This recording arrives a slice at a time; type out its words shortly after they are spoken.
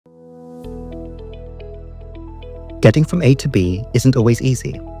Getting from A to B isn't always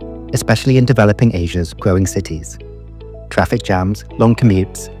easy, especially in developing Asia's growing cities. Traffic jams, long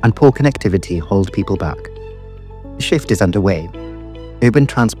commutes, and poor connectivity hold people back. The shift is underway. Urban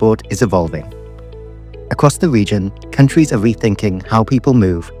transport is evolving. Across the region, countries are rethinking how people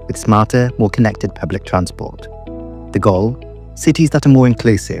move with smarter, more connected public transport. The goal? Cities that are more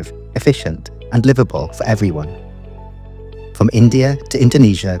inclusive, efficient, and livable for everyone. From India to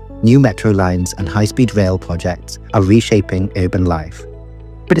Indonesia, new metro lines and high-speed rail projects are reshaping urban life.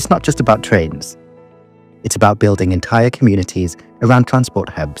 But it's not just about trains. It's about building entire communities around transport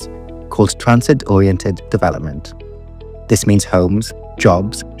hubs, called transit-oriented development. This means homes,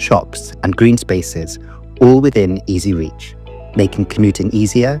 jobs, shops, and green spaces, all within easy reach, making commuting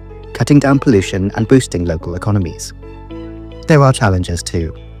easier, cutting down pollution, and boosting local economies. There are challenges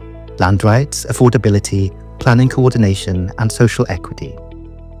too: land rights, affordability, planning coordination, and social equity.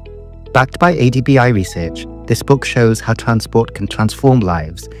 Backed by ADBI research, this book shows how transport can transform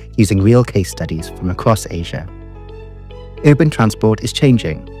lives using real case studies from across Asia. Urban transport is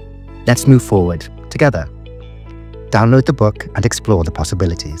changing. Let's move forward together. Download the book and explore the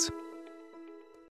possibilities.